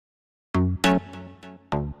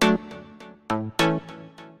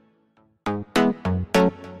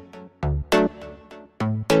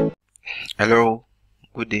Hello,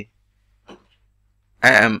 good day. I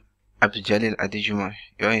am Abdul Adejuma,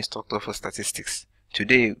 your instructor for statistics.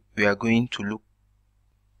 Today we are going to look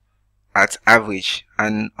at average,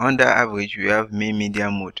 and under average we have mean,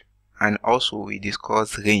 median, mode, and also we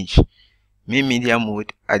discuss range. Mean, median,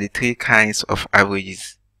 mode are the three kinds of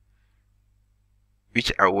averages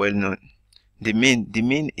which are well known. The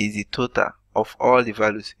mean is the total of all the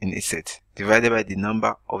values in a set divided by the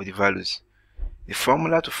number of the values. The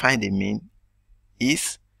formula to find the mean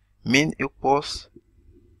is mean equals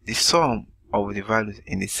the sum of the values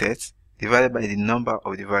in the set divided by the number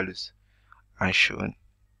of the values, as shown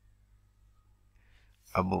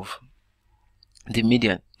above. The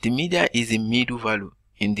median is the middle value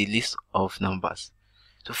in the list of numbers.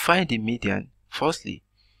 To find the median, firstly,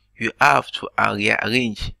 you have to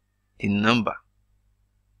rearrange the number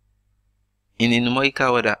in a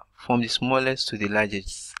numerical order from the smallest to the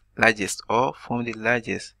largest, or from the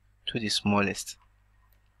largest to the smallest.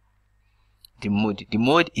 The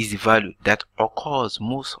mode is the value that occurs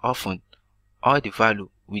most often, or the value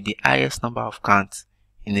with the highest number of counts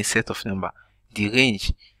in a set of number. The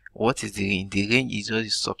range, what is the range? The range is just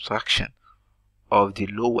the subtraction of the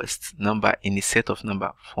lowest number in a set of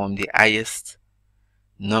number from the highest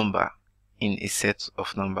number in a set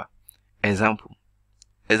of number. Example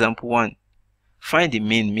 1. Find the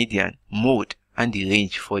mean, median, mode, and the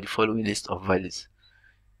range for the following list of values,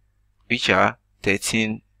 which are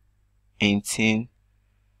 13, 18,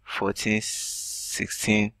 14,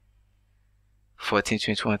 16, 14,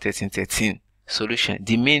 21, 13, 13. Solution.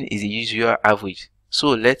 The mean is the usual average. So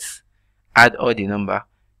let's add all the number.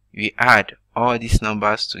 We add all these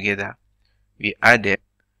numbers together. We add them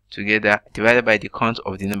together divided by the count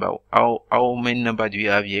of the number. How many number do we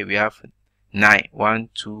have here? We have 9. 1,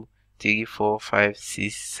 2, 3, 4, 5,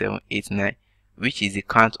 6, 7, 8, 9, which is the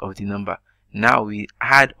count of the number. Now we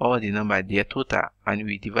add all the number, their total, and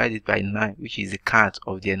we divide it by 9, which is the count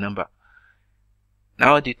of their number.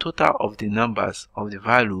 Now the total of the numbers of the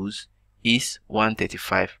values is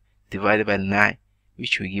 135 divided by 9,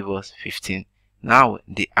 which will give us 15. Now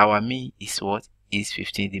our mean is what? Is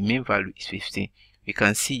 15. The mean value is 15. We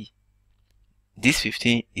can see this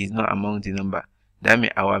 15 is not among the number. That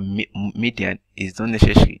means our median is not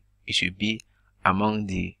necessary. It should be among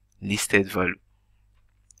the listed value.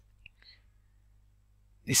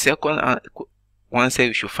 The second one says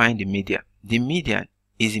we should find the median. The median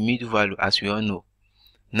is the middle value, as we all know.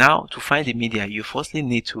 Now, to find the median, you firstly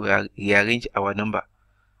need to rearrange our number.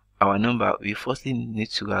 We firstly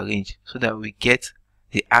need to rearrange so that we get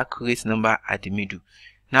the accurate number at the middle.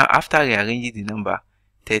 Now, after rearranging the number,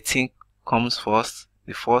 13 comes first.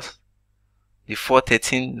 The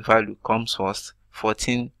 413 value comes first.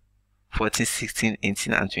 14, 16,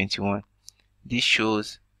 18, and 21. This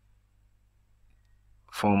shows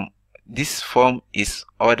this form is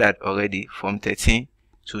ordered already from 13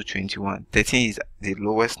 to 21. 13 is the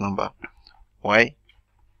lowest number, while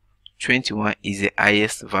 21 is the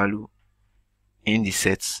highest value in the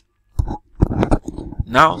sets.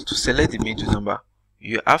 Now, to select the middle number,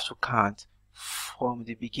 you have to count from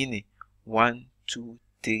the beginning 1, 2,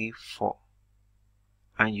 3, 4,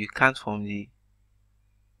 and you count from the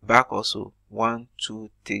back also 1, 2,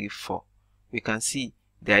 3, 4. We can see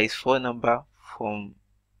there is 4 number from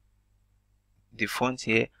the front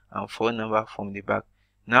here and 4 number from the back.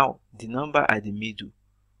 Now the number at the middle,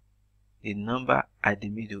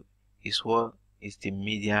 is what is the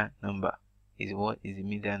median number.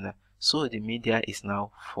 So the median is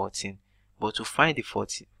now 14. But to find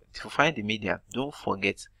the median, don't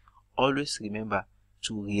forget, always remember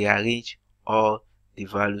to rearrange all the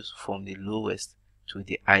values from the lowest to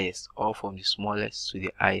the highest, or from the smallest to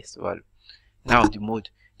the highest value. Now the mode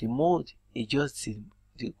is just the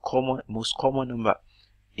most common number.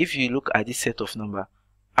 If you look at this set of number,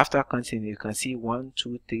 after counting, you can see 1,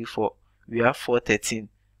 2, 3, 4. We have 413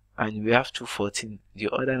 and we have 214. The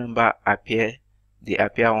other number appear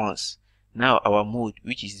once. Now our mode,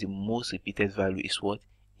 which is the most repeated value, is what?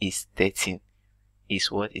 Is 13.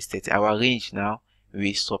 Our range now,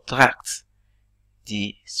 we subtract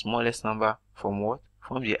the smallest number from what?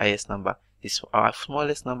 From the highest number. Our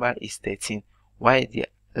smallest number is 13, while the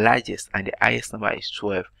largest and the highest number is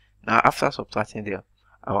 12. Now after subtracting them,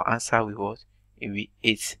 our answer will what? It will be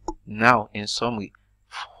 8. Now in summary,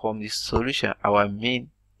 from the solution, our mean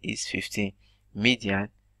is 15,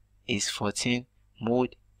 median is 14,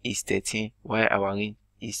 mode is 13, while our range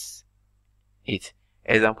is 8.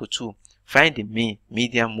 Example 2. Find the mean,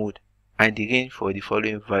 median, mode, and the range for the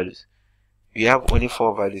following values. We have only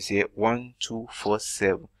 4 values here: 1, 2, 4,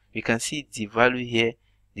 7. You can see the value here,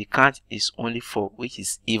 the count is only 4, which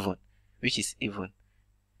is even.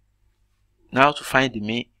 Now to find the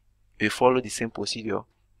mean, we follow the same procedure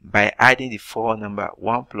by adding the 4 number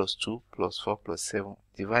 1 plus 2 plus 4 plus 7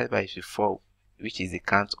 divided by 4, which is the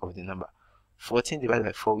count of the number. 14 divided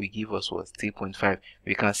by 4 will give us what? 3.5.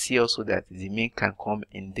 We can see also that the mean can come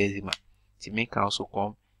in decimal. The mean can also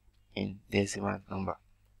come in decimal number.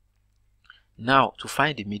 Now to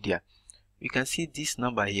find the median, we can see this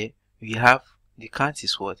number here. We have the count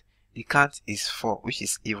is what? The count is 4, which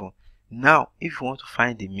is even. Now if you want to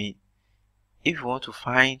find the mean, if you want to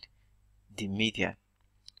find the median,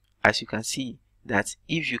 as you can see that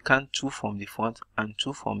if you count 2 from the front and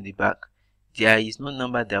 2 from the back, there is no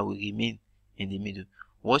number that will remain in the middle.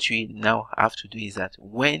 What we now have to do is that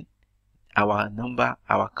when our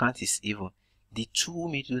count is even, the 2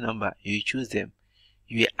 middle number, you choose them,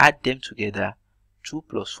 you add them together. 2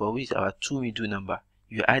 plus 4, which is our 2 middle number,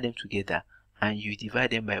 you add them together and you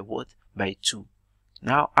divide them by what? By 2.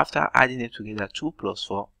 Now after adding them together, 2 plus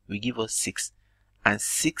 4 will give us 6, and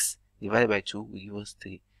 6 divided by 2 will give us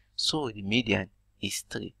 3. So the median is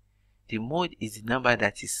 3. The mode is the number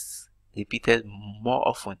that is repeated more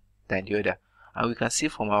often than the other, and we can see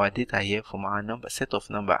from our data here, from our set of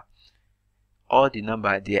number, all the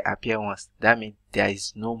number they appear once. That means there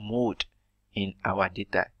is no mode in our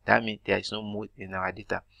data.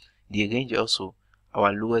 The range also,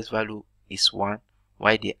 our lowest value is 1,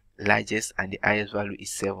 while the largest and the highest value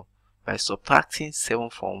is 7. By subtracting 7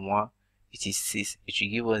 from 1, which is 6, it will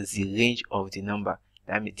give us the range of the number.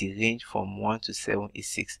 That means the range from 1 to 7 is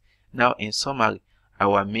 6. Now in summary,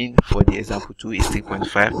 our mean for the example 2 is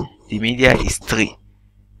 3.5. The median is 3,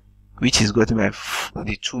 which is gotten by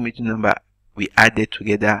the 2 middle number we added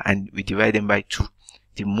together and we divide them by 2.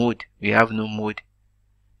 The mode, we have no mode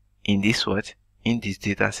in this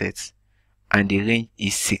data sets, and the range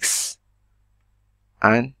is 6.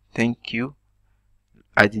 And thank you.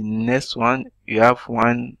 At the next one, you have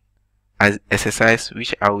one as exercise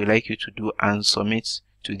which I would like you to do and submit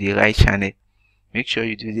to the right channel. Make sure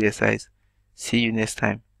you do the exercise. See you next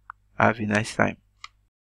time. Have a nice time.